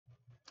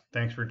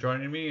Thanks for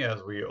joining me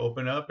as we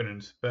open up and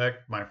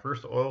inspect my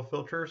first oil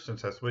filter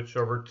since I switched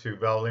over to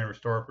Valvoline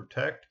Restore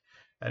Protect.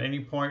 At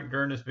any point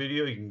during this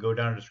video, you can go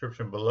down in the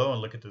description below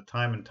and look at the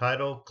time and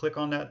title. Click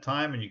on that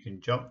time and you can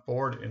jump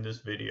forward in this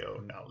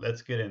video. Now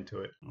let's get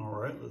into it. All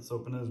right, let's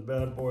open this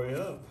bad boy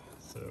up.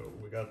 So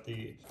we got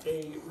the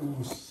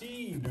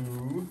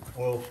ACDelco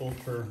oil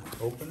filter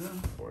opener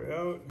for you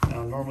out.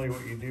 Now normally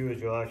what you do is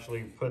you'll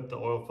actually put the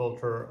oil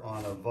filter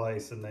on a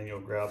vise and then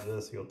you'll grab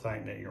this, you'll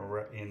tighten it,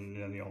 and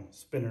then you'll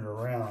spin it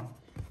around.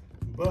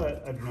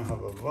 But I do not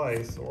have a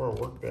vise or a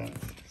workbench.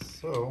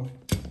 So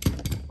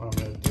what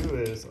I'm going to do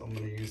is I'm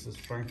going to use the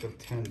strength of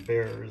 10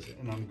 bears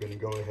and I'm going to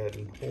go ahead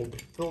and hold the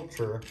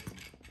filter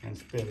and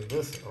spin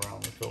this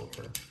around the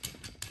filter.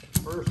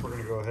 First, we're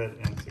going to go ahead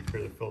and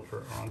secure the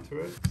filter onto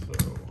it. So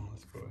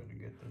let's go ahead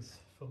and get this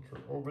filter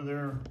over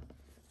there.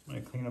 I'm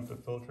going to clean up the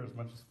filter as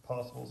much as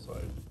possible so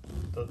it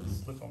doesn't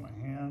slip on my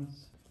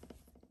hands.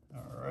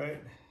 All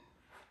right.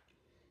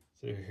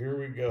 So here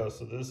we go.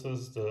 So this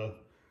is the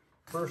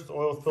first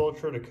oil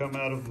filter to come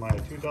out of my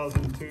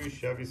 2002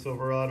 Chevy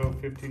Silverado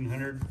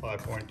 1500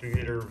 5.3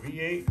 liter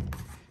V8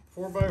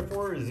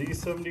 4x4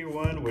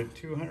 Z71 with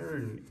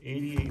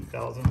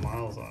 288,000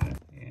 miles on it.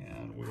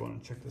 And we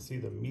want to check to see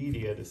the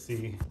media to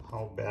see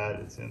how bad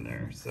it's in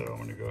there. So I'm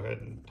going to go ahead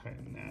and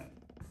tighten that.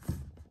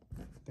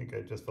 I think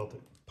I just felt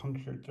it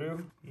punctured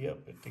through.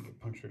 Yep, I think it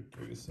punctured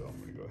through. So I'm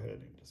going to go ahead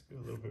and just go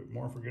a little bit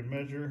more for good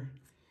measure.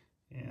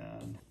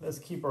 And let's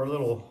keep our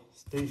little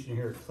station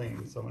here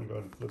clean. So I'm going to go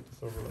ahead and flip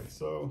this over like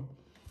so.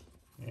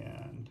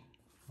 And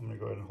I'm going to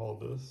go ahead and hold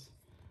this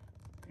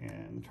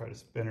and try to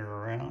spin it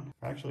around.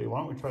 Actually, why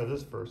don't we try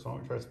this first? Why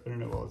don't we try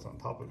spinning it while it's on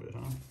top of it,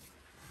 huh?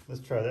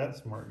 Let's try that,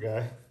 smart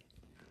guy.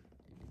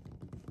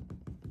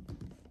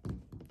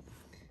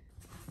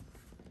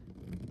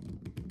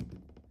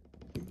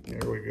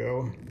 There we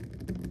go.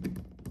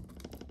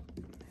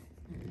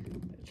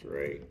 That's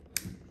right.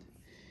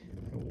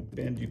 I will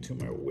bend you to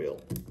my will.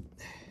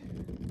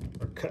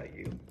 Or cut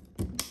you.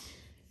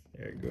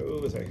 There it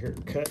goes. I hear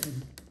it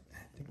cutting. I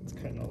think it's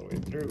cutting all the way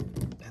through.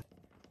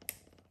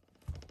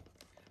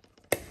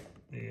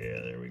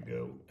 Yeah, there we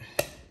go.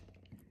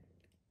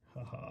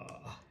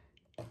 Haha.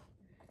 I'll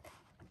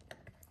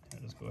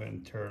just go ahead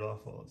and tear it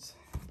off while it's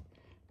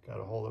got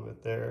a hold of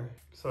it there.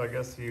 So I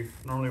guess you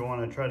normally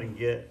want to try to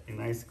get a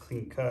nice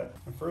clean cut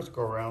the first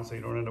go around so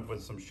you don't end up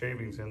with some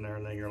shavings in there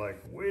and then you're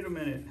like, wait a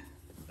minute,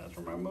 that's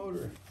for my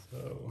motor.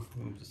 So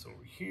move this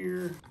over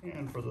here.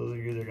 And for those of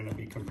you that are going to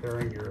be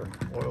comparing your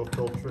oil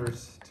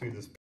filters to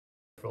this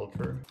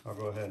filter, I'll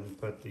go ahead and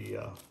put the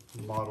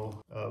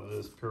model of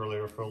this pure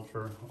layer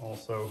filter.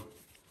 Also,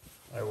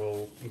 I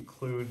will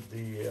include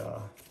the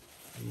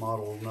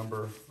model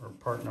number or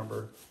part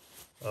number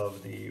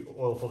of the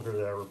oil filter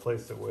that I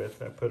replaced it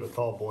with. I put a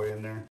tall boy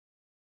in there.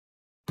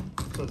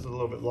 So it's a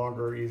little bit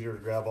longer, easier to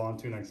grab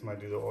onto next time I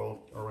do the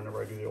oil, or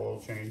whenever I do the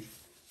oil change.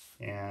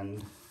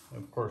 And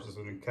of course, this is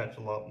going to catch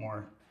a lot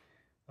more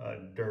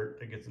dirt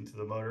that gets into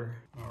the motor.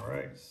 All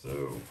right,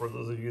 so for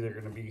those of you that are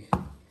going to be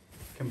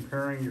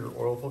comparing your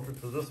oil filter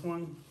to this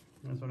one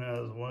has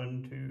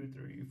 1, 2,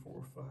 3,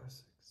 4, 5,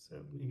 6,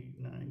 7, 8,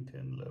 9,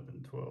 10,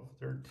 11, 12,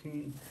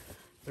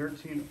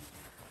 13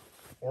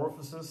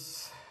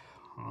 orifices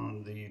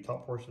on the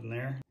top portion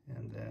there.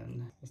 And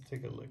then let's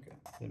take a look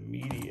at the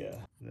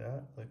media.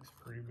 That looks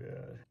pretty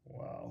bad.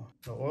 Wow.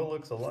 The oil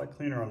looks a lot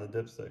cleaner on the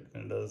dipstick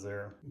than it does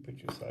there. Let me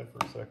put you aside for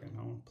a second.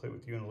 I want to play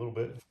with you in a little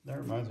bit. That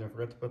reminds me, I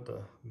forgot to put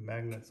the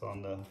magnets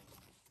on the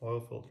oil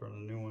filter on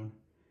the new one.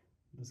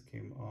 This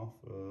came off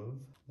of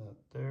that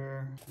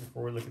there.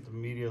 Before we look at the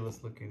media,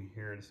 let's look in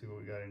here to see what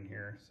we got in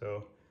here.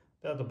 So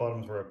at the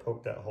bottom is where I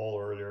poked that hole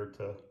earlier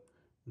to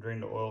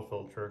drain the oil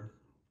filter.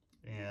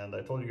 And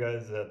I told you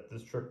guys that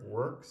this trick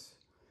works.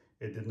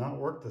 It did not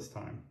work this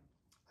time.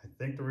 I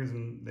think the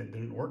reason it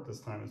didn't work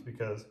this time is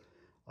because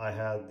I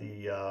had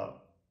the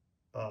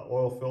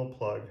oil fill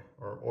plug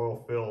or oil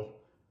fill,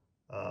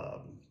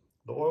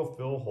 the oil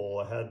fill hole,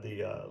 I had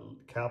the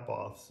cap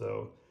off.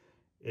 So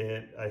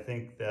I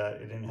think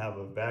that it didn't have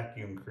a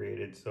vacuum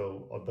created,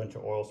 so a bunch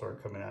of oil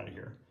started coming out of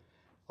here.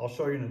 I'll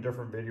show you in a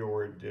different video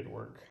where it did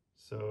work.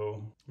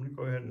 So I'm gonna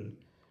go ahead and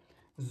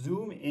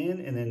zoom in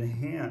and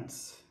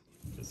enhance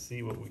to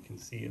see what we can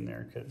see in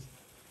there, because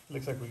it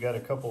looks like we got a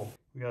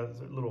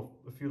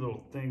few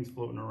little things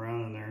floating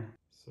around in there.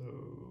 So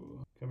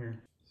come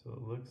here. So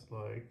it looks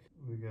like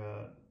we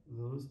got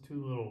those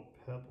two little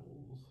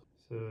pebbles.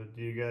 So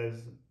do you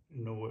guys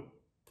know what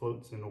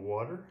floats in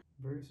water?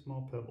 Very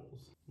small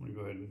pebbles. I'm gonna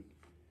go ahead and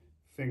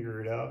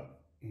finger it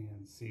out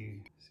and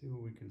see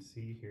what we can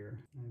see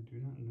here. I do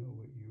not know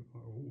what you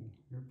are. Oh,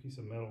 you're a piece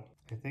of metal.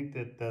 I think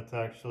that's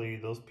actually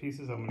those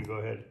pieces. I'm gonna go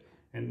ahead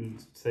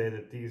and say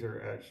that these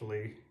are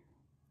actually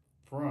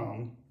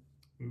from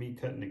me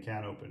cutting the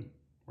can open.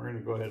 We're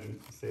gonna go ahead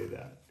and say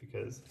that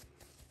because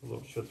the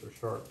little shits are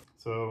sharp.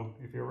 So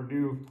if you ever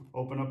do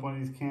open up one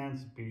of these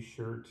cans, be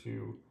sure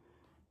to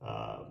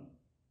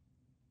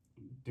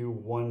do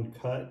one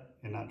cut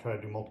and not try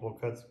to do multiple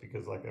cuts,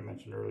 because like I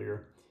mentioned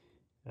earlier,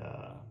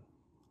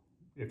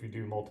 if you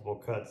do multiple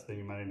cuts, then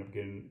you might end up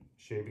getting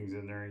shavings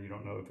in there and you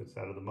don't know if it's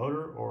out of the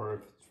motor or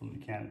if it's from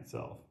the can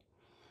itself.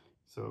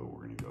 So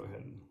we're gonna go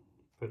ahead and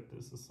put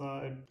this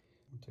aside.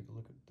 We'll take a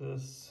look at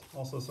this.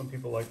 Also, some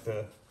people like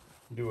to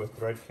do a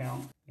thread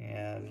count,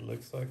 and it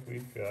looks like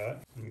we've got,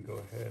 let me go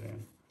ahead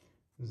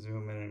and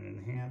zoom in and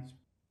enhance.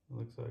 It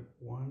looks like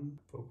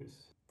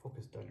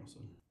focus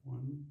Danielson.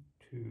 1,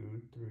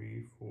 2,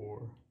 3,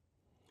 4,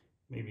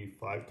 maybe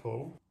 5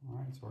 total. All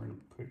right, so we're gonna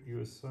put you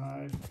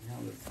aside. Now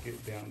let's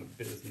get down to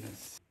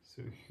business.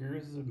 So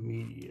here's the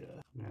media.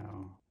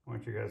 Now, I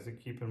want you guys to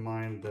keep in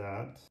mind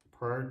that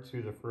prior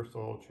to the first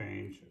oil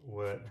change,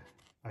 what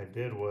I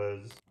did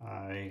was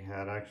I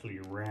had actually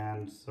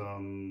ran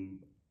some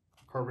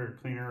carburetor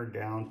cleaner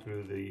down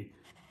through the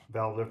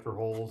valve lifter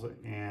holes,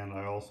 and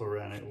I also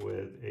ran it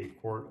with a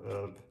quart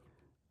of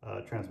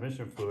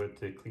transmission fluid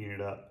to clean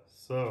it up.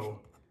 So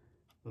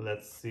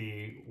let's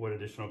see what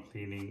additional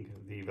cleaning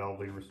the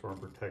Valvoline Restore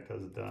Protect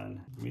has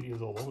done. The media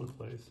is all over the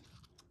place.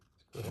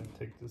 Let's go ahead and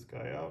take this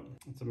guy out.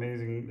 It's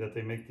amazing that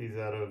they make these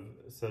out of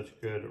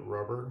such good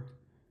rubber,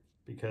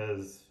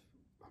 because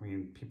I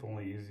mean, people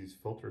only use these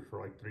filters for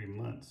like 3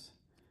 months.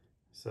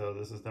 So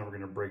this is never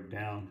going to break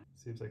down.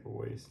 Seems like a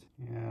waste.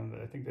 And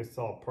I think they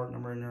saw a part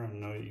number in there. I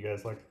know you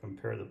guys like to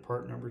compare the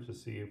part numbers to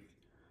see if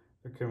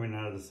they're coming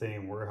out of the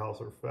same warehouse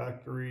or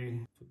factory.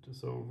 Flip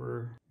this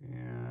over,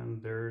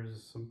 and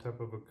there's some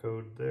type of a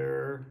code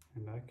there,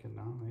 and I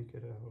cannot make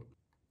it out.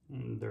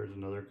 And there's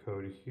another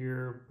code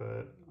here,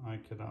 but I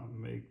cannot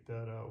make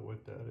that out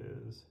what that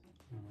is.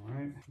 All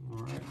right,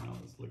 now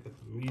let's look at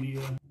the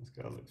media. This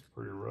guy looks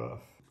pretty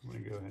rough. I'm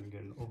gonna go ahead and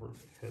get an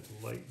overhead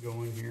light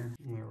going here.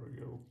 There we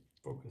go.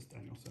 Focus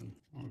Danielson.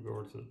 I'm gonna go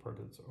over to the part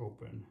that's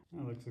open.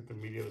 It looks like the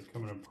media is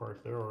coming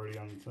apart there already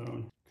on its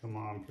own. Come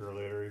on,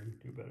 Purelator, you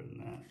can do better than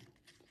that.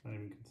 It's not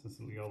even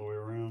consistently all the way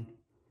around.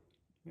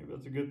 Maybe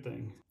that's a good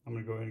thing. I'm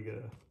gonna go ahead and get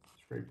a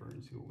scraper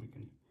and see what we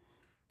can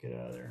get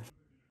out of there.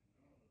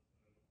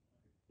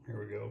 Here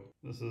we go.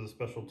 This is a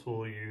special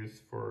tool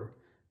used for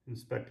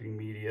inspecting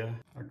media.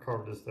 I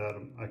carved this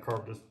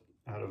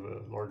out of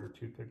a larger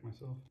toothpick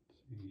myself.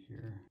 Let's see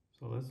here.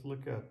 So let's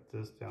look at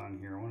this down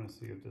here. I want to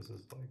see if this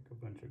is like a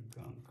bunch of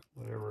gunk.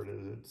 Whatever it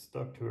is, it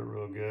stuck to it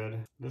real good.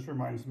 This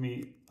reminds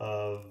me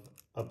of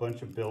a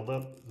bunch of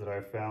buildup that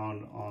I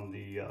found on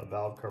the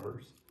valve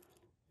covers.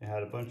 It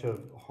had a bunch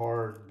of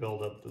hard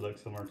buildup that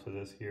looks similar to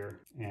this here.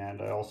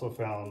 And I also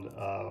found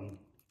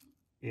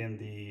in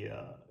the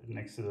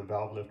next to the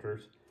valve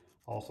lifters,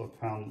 also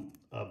found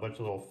a bunch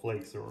of little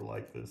flakes that were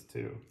like this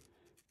too.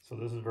 So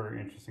this is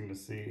very interesting to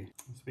see.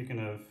 Speaking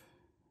of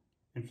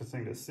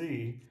interesting to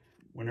see,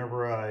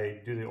 whenever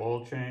I do the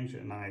oil change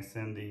and I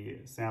send the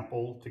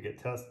sample to get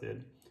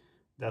tested,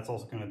 that's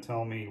also going to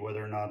tell me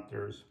whether or not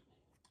there's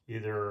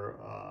either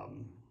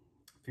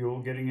fuel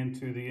getting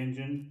into the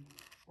engine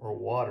or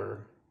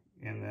water,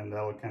 and then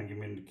that would kind of give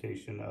me an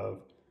indication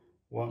of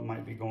what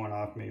might be going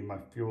off. Maybe my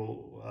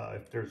fuel,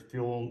 if there's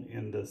fuel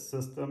in the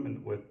system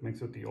and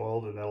mixed with the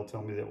oil, then that'll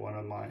tell me that one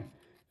of my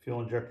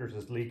fuel injectors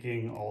is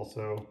leaking.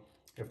 Also,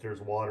 if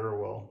there's water,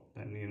 well,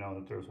 then you know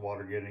that there's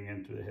water getting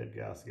into the head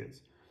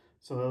gaskets.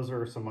 So those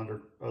are some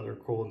other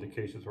cool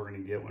indications we're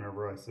going to get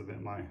whenever I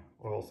submit my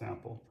oil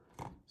sample.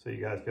 So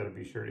you guys got to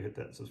be sure to hit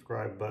that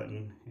subscribe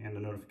button and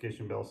the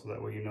notification bell, so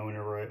that way you know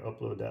whenever I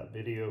upload that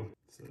video.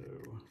 So,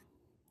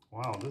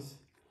 wow,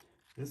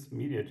 this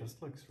media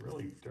just looks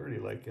really dirty.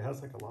 Like it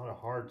has like a lot of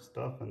hard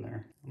stuff in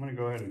there. I'm gonna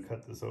go ahead and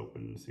cut this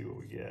open and see what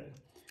we get.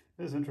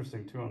 This is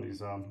interesting too on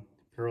these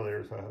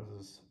Purelators. It has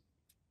this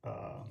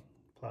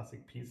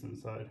plastic piece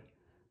inside,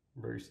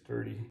 very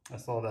sturdy. I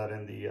saw that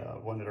in the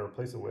one that I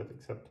replaced it with,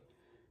 except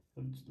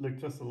it looked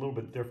just a little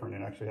bit different.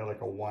 It actually had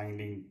like a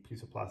winding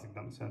piece of plastic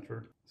down the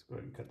center. Let's go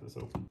ahead and cut this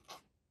open.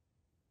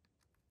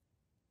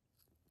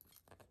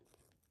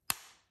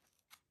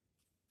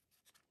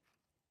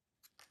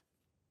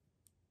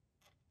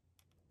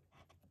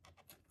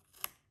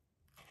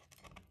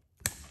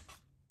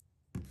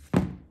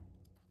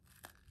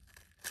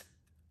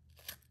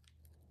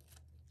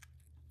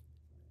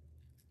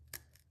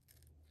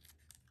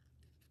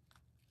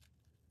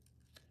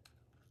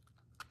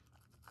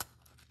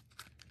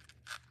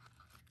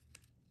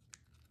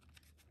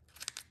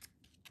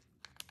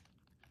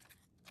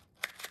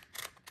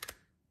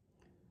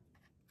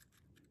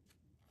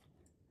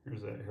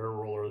 Here's that hair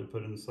roller they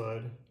put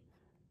inside.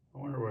 I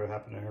wonder what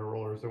happened to hair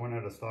rollers. They went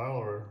out of style,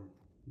 or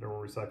they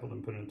were recycled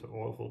and put into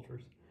oil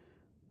filters.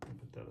 I'll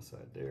put that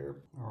aside there.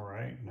 All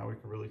right, now we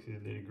can really see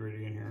the nitty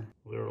gritty in here.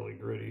 Literally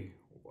gritty.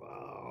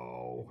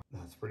 Wow,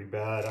 that's pretty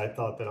bad. I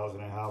thought that I was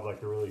gonna have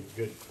like a really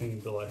good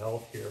clean bill of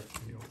health here.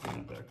 Let me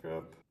open it back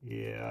up.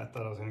 Yeah, I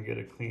thought I was gonna get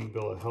a clean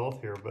bill of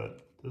health here,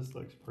 but this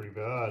looks pretty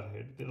bad.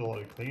 It did a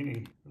lot of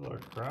cleaning, a lot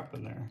of crap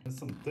in there. There's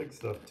some thick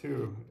stuff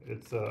too.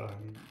 It's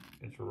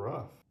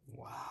rough.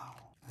 Wow,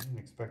 I didn't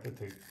expect it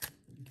to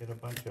get a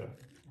bunch of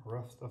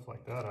rough stuff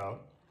like that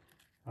out.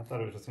 I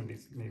thought it was just gonna be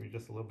maybe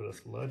just a little bit of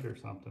sludge or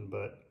something,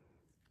 but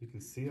You can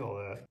see all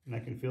that, and I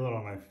can feel it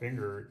on my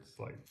finger. It's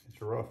like,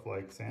 it's rough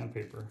like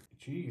sandpaper.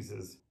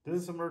 Jesus, this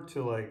is similar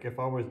to like if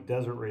I was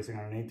desert racing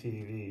on an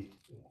ATV.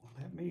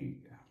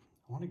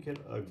 I want to get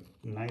a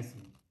nice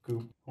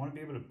goop. I want to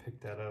be able to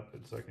pick that up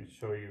so I can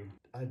show you.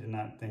 I did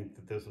not think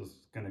that this was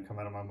going to come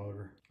out of my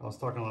motor. I was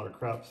talking a lot of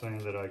crap saying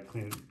that I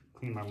cleaned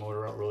my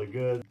motor out really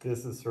good.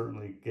 This is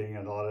certainly getting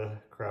a lot of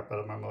crap out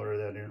of my motor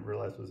that I didn't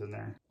realize was in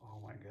there. Oh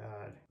my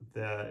God,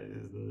 that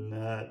is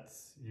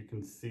nuts. You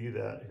can see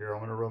that here. I'm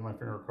going to run my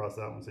finger across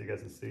that one so you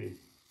guys can see.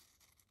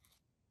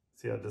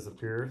 See how it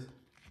disappears?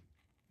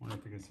 Wonder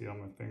if you can see it on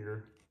my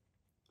finger.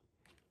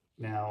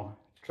 Now,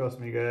 trust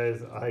me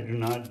guys, I do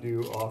not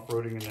do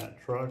off-roading in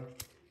that truck.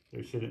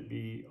 There shouldn't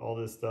be all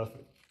this stuff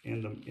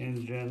in the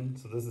engine.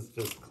 So this is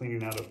just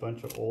cleaning out a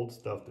bunch of old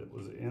stuff that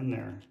was in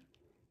there.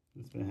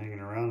 It's been hanging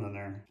around in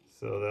there.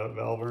 So that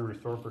Valvoline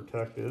Restore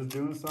Protect is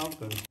doing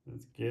something.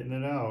 It's getting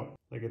it out.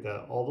 Look at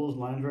that, all those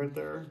lines right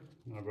there.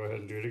 I'll go ahead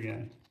and do it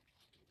again.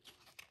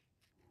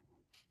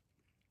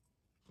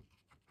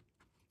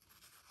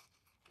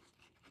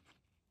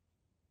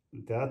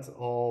 That's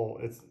all.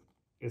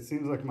 It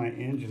seems like my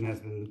engine has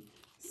been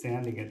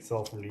sanding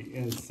itself from the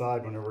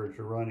inside whenever it's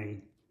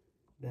running.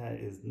 That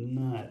is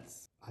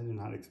nuts. I did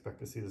not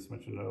expect to see this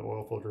much in the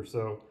oil filter.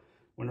 So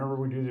whenever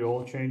we do the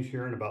oil change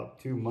here in about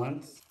 2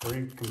 months, we're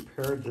going to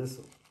compare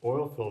this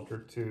oil filter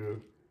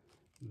to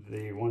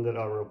the one that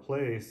I will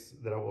replace,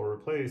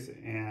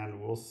 and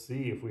we'll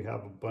see if we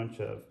have a bunch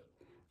of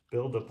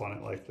buildup on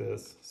it like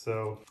this.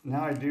 So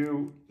now I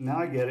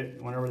get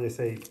it whenever they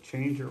say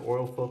change your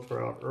oil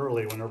filter out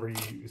early whenever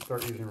you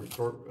start using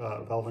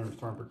Valvoline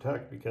Restore and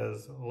Protect,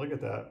 because look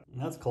at that.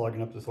 That's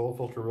clogging up this oil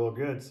filter real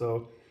good.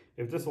 So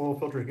if this oil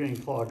filter is getting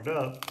clogged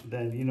up,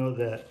 then you know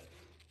that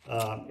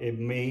it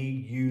may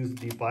use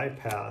the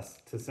bypass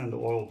to send the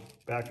oil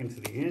back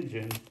into the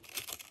engine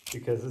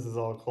because this is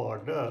all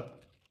clogged up.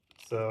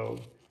 So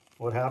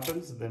what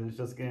happens? Then it's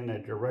just getting a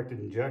direct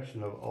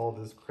injection of all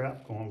this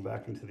crap going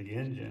back into the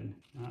engine.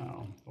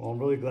 Well, I'm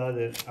really glad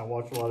that I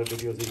watched a lot of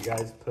videos that you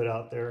guys put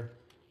out there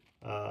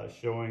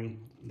showing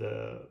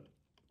the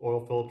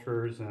oil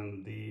filters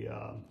and the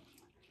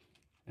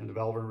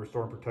Valvoline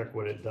Restore and Protect,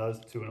 what it does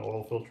to an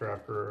oil filter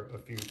after a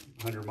few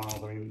hundred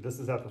miles. I mean, this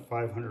is after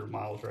 500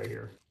 miles right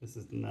here. This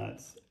is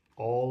nuts.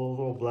 All those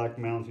little black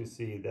mounds you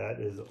see, that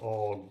is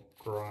all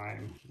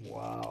grime.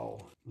 Wow,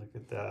 look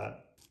at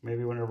that.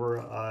 Maybe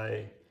whenever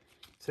I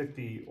took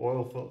the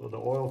oil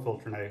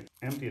filter and I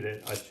emptied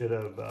it, I should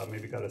have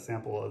maybe got a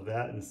sample of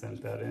that and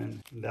sent that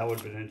in. That would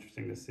have been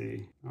interesting to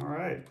see. All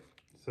right,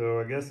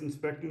 so I guess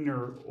inspecting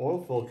your oil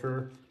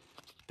filter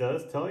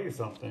does tell you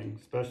something,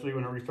 especially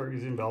whenever you start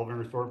using Valvoline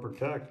Restore and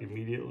Protect.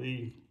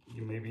 Immediately,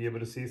 you may be able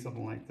to see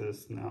something like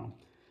this. Now,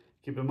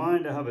 keep in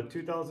mind, I have a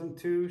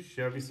 2002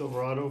 Chevy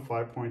Silverado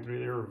 5.3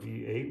 liter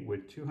V8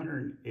 with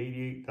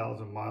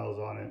 288,000 miles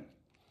on it.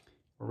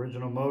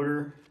 Original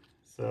motor.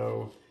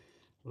 So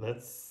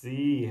let's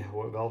see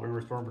what Valvoline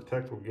Restore and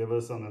Protect will give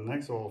us on the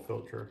next oil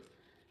filter.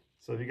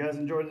 So if you guys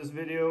enjoyed this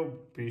video,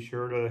 be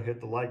sure to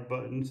hit the like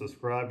button,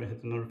 subscribe, and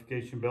hit the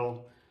notification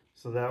bell,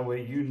 so that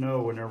way you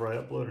know whenever I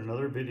upload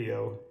another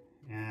video,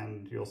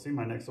 and you'll see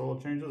my next oil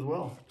change as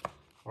well.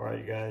 All right,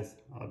 you guys,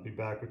 I'll be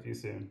back with you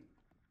soon.